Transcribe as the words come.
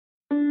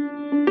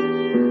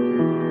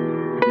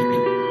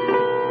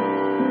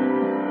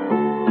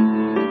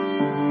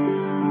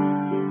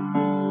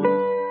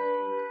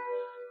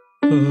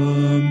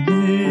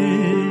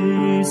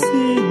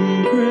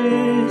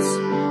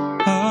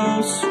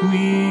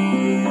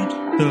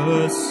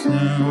the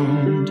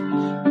sound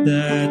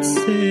that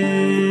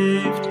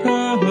saved a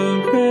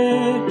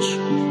wretch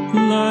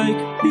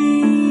like me.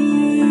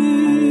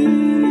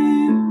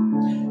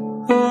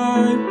 I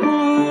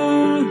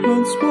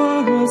once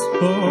was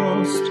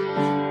lost,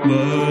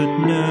 but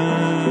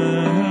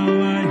now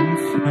I'm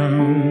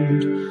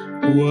found,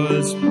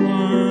 was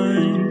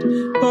blind,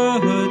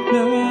 but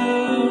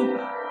now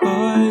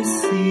I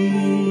see.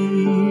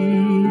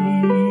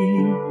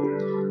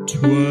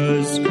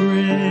 'Twas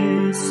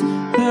grace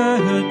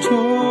that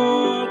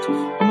taught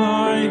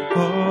my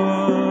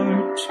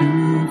heart to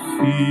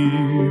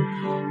fear,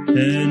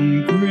 and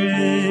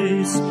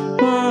grace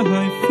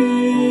my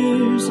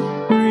fears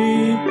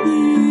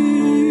relieved.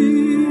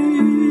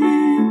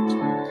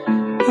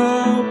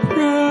 How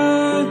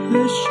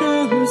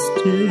precious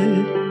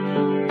did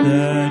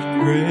that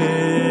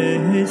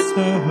grace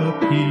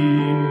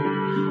appear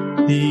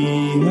the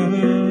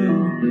hour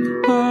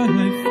I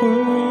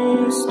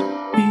first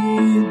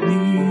believed.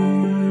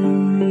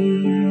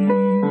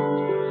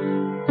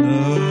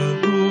 The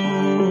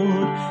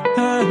Lord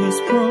has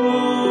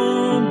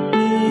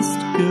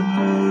promised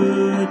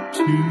good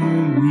to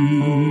me.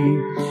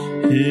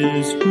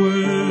 His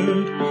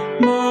word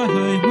my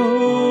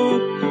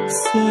hope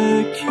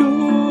secures.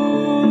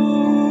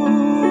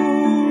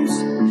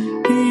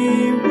 He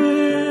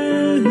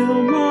will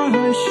my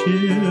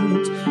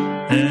shield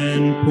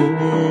and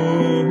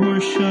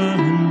portion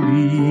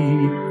be,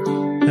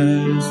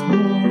 as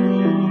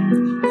long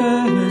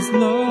as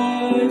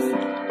life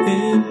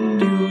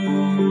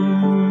endures.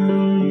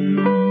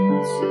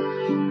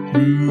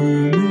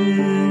 Through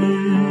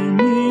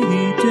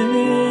many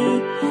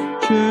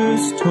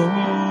dangers,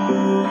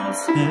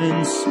 toils, and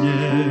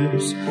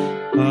snares,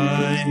 I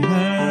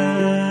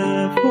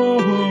have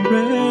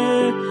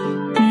already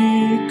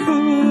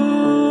come.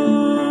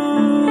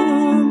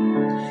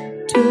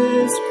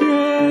 'Tis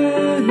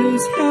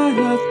grace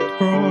hath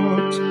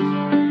brought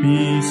me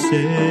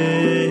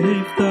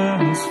safe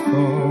thus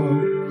far,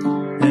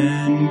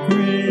 and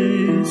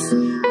grace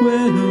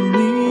will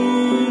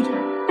lead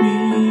me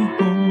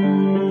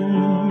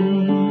home.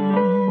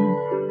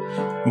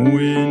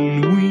 When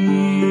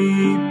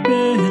we've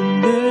been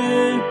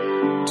there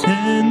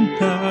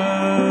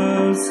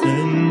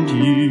 10,000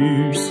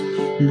 years,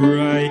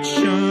 bright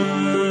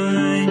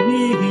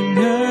shining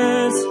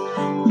as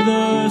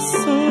the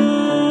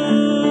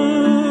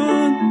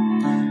sun,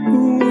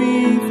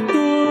 we've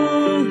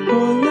known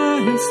the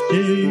last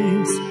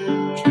days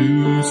to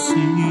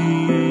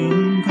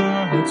sing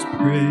God's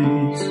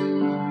praise.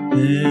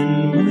 Then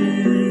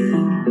when